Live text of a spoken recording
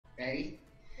Ready?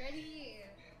 Ready.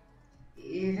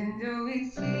 Even though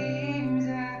it seems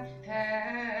I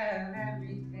have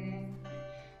everything,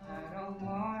 I don't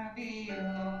wanna be a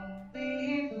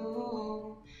lonely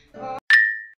fool.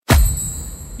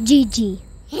 GG.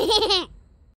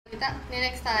 May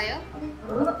next tayo?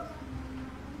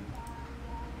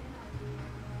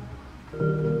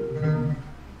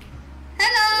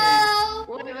 Hello!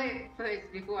 Wait, first,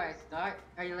 before I start,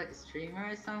 are you like a streamer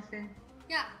or something?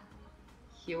 Yeah.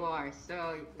 You are, so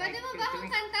Pwede like mo you're ba akong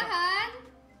doing kantahan?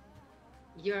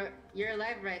 you're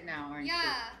live right now, aren't you?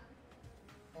 Yeah.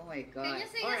 Oh my god. Can you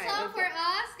sing a Alright, song okay. for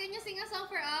us? Can you sing a song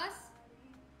for us?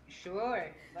 Sure,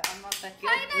 but I'm not that good.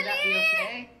 Would that be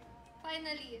okay?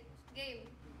 Finally. Game.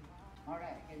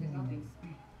 Alright, here's something.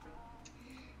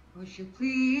 Would you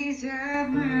please have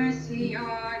mercy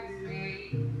on me?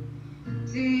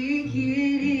 Take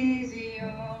it easy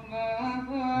on my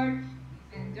heart.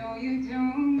 Even though you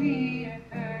don't mean to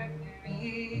hurt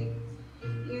me,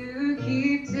 you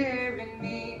keep tearing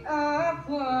me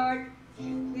apart. Would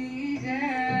you please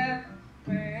have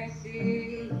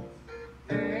mercy,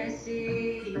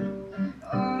 mercy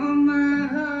on my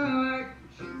heart?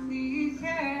 Would you please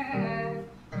have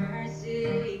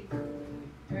mercy,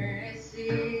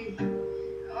 mercy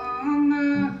on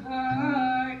my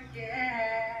heart,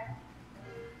 yeah.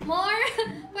 More?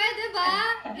 Pwede ba?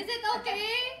 Is it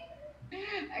okay?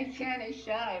 I kinda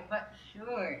shy, but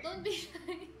sure. Don't be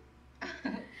shy.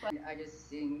 I just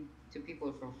sing to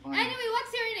people for fun. Anyway,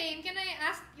 what's your name? Can I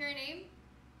ask your name?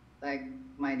 Like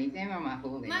my nickname or my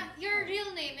whole name? Your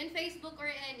real name in Facebook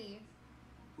or any?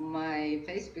 My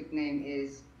Facebook name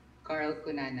is Carl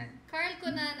Kunanan. Carl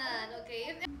Kunanan,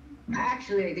 okay.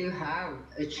 Actually, I do have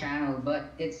a channel,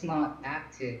 but it's not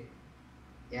active.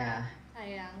 Yeah.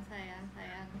 Sayang, sayang,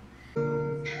 sayang.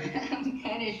 I'm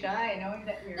kinda shy knowing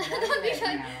that you're Don't be right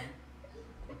shy. now.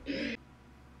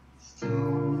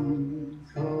 Stone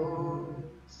cold,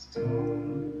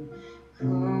 stone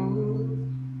cold.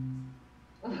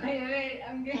 Wait,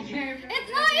 I'm getting nervous.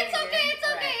 It's okay, it's okay,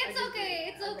 Alright, it's okay,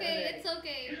 it's okay, it's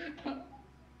okay.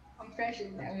 I'm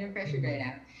in pressure right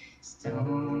now.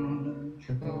 Stone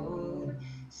cold,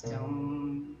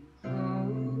 stone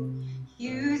cold.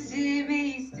 You see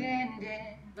me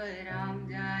standing, but I'm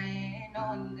dying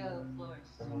on the floor.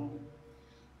 Stone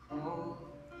cold,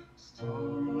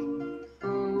 stone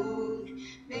cold.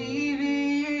 Maybe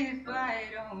if I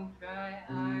don't cry,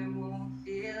 I won't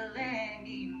feel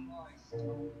anymore.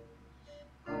 Stone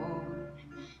cold,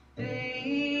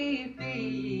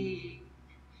 baby.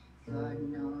 God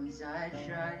knows I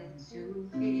tried to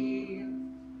feel.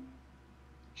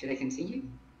 Should I continue?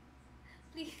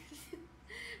 Please,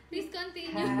 please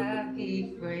continue.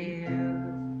 Happy for you.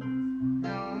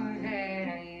 Know that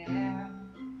I am.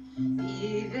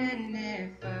 Even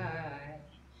if I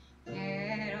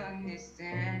can't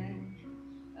understand,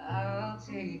 I'll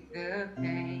take the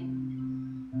pain.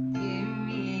 Give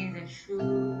me the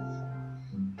truth.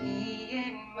 Me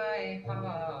and my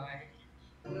heart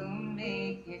will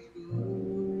make it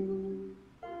through.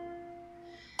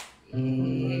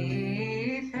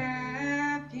 If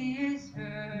happy is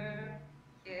her,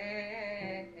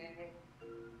 yeah,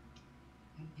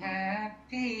 I'm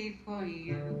happy for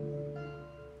you.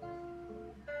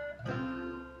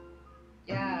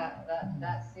 Yeah,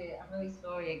 that's it. I'm really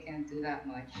sorry I can't do that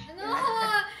much. No,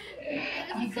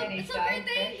 I'm kinda super shy.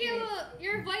 thank you.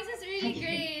 Your voice is really Thank you.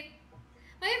 great.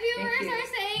 My Thank viewers you. are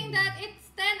saying that it's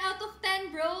 10 out of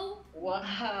 10, bro.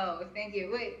 Wow, thank you.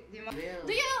 Wait, Do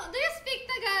you speak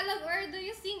Tagalog or do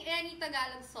you sing any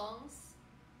Tagalog songs?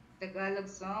 Tagalog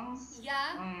songs?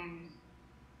 Yeah.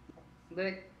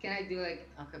 But can I do like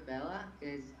a cappella?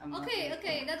 Cause I'm not Okay, really-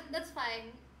 okay, that's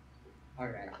fine.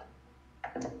 Alright.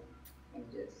 I'm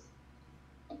just.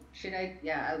 Should I?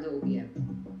 Yeah, I'll do OPM.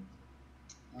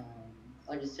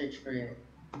 I'll just search for it.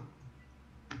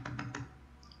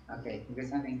 Okay, here's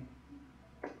something.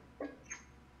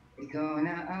 Ikaw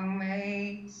na ang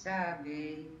may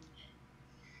sabi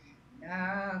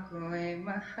na ako'y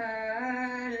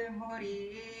mahal mo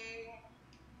rin.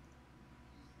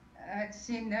 At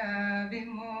sinabi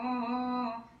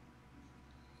mo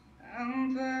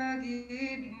ang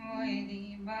pag-ibig mo'y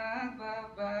di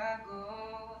magbabago.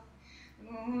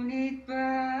 Ngunit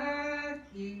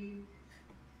bakit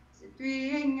sa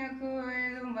tuwing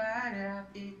ako'y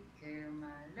lumalapit kay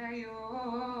malayo,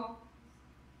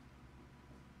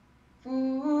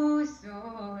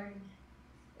 puso'y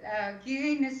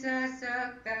laging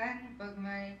nasasaktan pag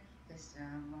may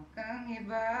kasama kang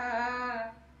iba.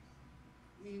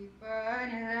 Di pa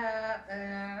nila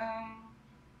alam,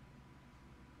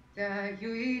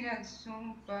 tayo'y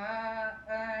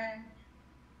nagsumpaan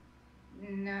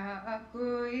na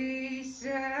ako'y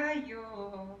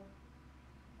sa'yo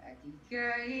at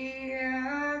ika'y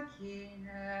akin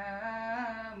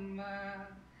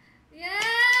lamang.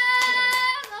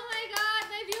 Yes! Oh my god,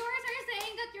 my viewers are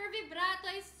saying that your vibrato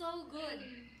is so good.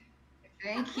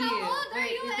 Thank How you. old are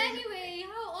Wait, you is this... anyway?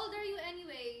 How old are you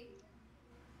anyway?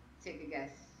 Take a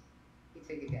guess. You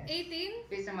take a guess. 18?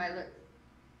 Based on my look,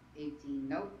 18.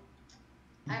 Nope.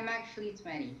 I'm actually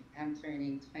 20. I'm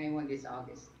turning 21 this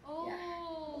August. Yeah. Oh.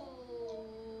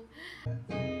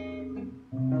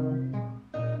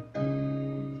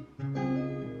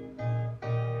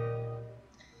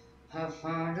 I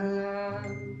found a love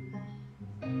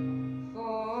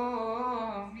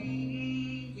for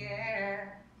me, yeah.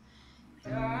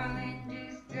 Darling,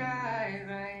 just dive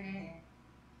right in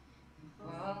and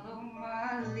follow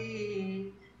my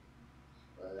lead.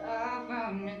 Well, I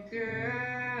found a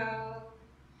girl,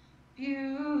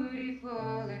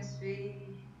 beautiful and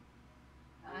sweet.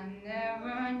 I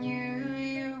never knew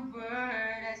you were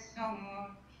that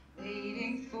someone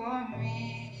waiting for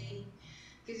me.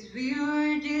 'Cause we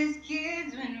were just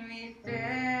kids when we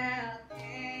fell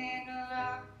in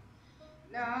love.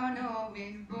 Now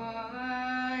knowing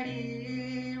what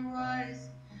it was,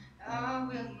 I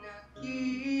will not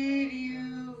give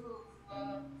you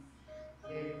up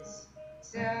this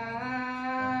time.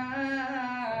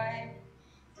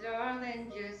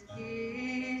 Darling, just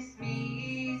kiss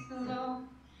me slow.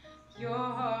 Your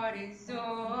heart is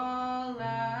all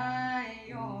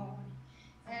I own,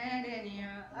 and in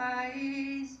your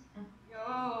eyes,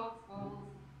 you're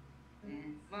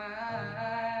holding mine.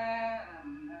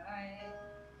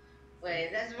 Wait,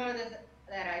 that's more than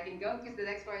that I can go because the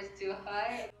next part is too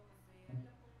high.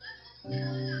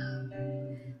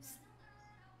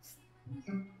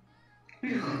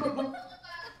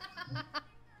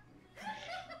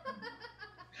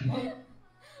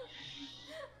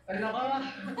 Ano ka?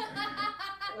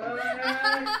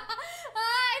 Alright.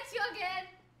 Ah, it's you again.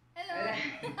 Hello.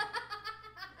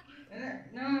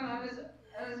 No, I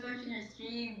was watching your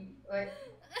stream. Like,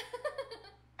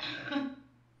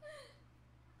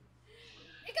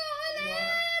 Ikaw what?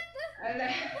 ulit!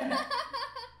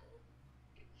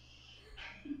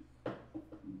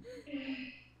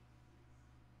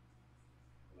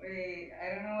 Wait,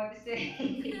 I don't know what to say.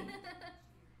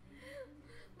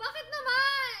 Bakit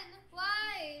naman?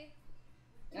 Why?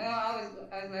 No, I was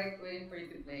like waiting for you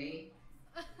to play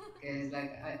because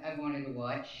like I wanted to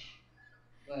watch,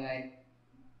 but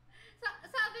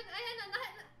Sabi, ayan na,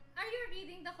 are you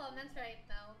reading the comments right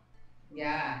now?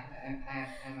 yeah, I'm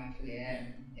actually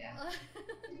am. Yeah.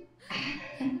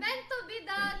 Meant to be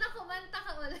daw na kumanta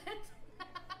ka ulit.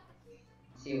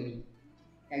 Silly.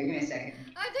 Yeah, give me a second.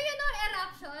 Do you know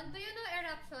Eruption? Do you know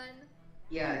Eruption?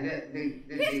 Yeah, the He's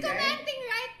big guy. commenting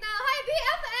right now. Hi,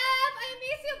 BFF! I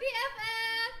miss you,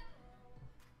 BFF!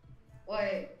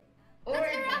 What? Oh That's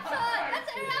my Eruption! God!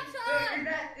 That's Eruption! Wait,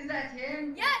 is that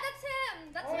him? Yeah, that's him!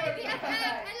 That's Oh my my BFF!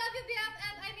 God. I love you,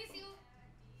 BFF! I miss you!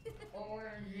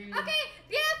 OMG. Okay,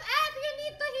 BFF, you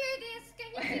need to hear this. Can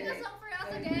you sing a song for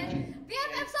us again?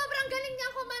 BFF, sobrang galing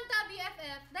niyang kumanta,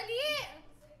 BFF. Dali!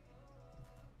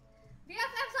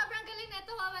 BFF, sobrang galing na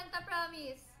ito kumanta,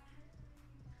 promise.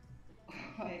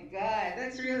 Oh my God,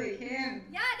 that's really him.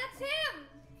 Yeah, that's him!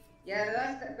 Yeah, the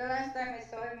last time I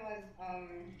saw him was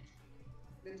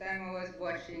the time I was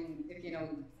watching, if you know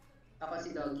Ako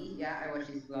Si Doggy. Yeah, I watch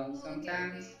his vlogs Oh, okay,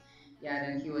 sometimes. okay. Yeah,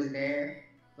 then he was there,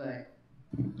 but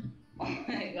oh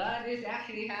my God, this is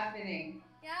actually happening.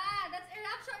 Yeah, that's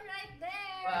Eruption right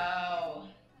there! Wow.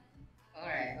 All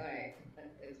right.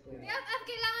 Let's play. BFF,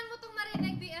 kailangan mo itong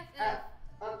marinig, BFF.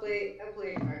 I'll play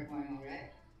part one, all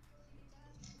right?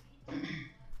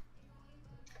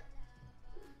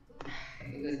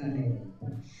 It was nothing.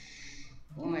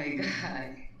 Oh my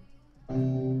God.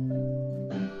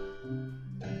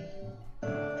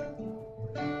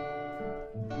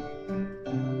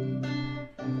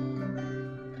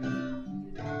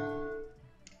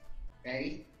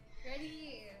 Ready?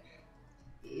 Ready?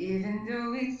 Even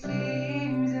though it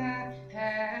seems I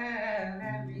have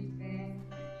everything,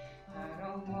 I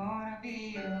don't wanna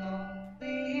be a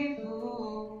lonely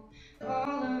fool.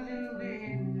 All of the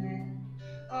women,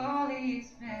 all the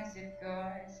expensive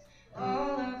cars,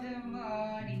 all of the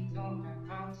money don't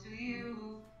amount to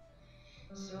you.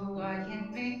 So I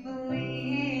can make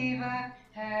believe I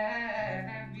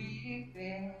have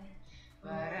everything,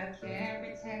 but I can't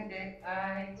pretend that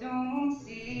I don't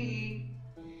see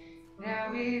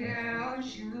that without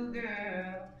you,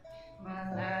 girl,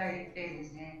 my life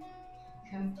isn't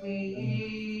complete.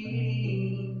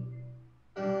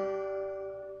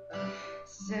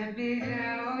 Said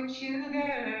without you,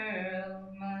 girl,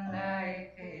 my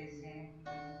life isn't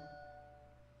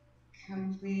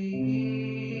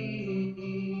complete.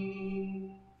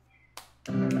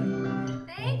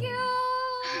 Thank you!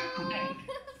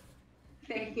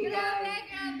 Thank you Grabe, guys.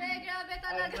 grabe, grabe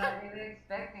I was talaga. not really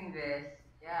expecting this.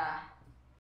 Yeah.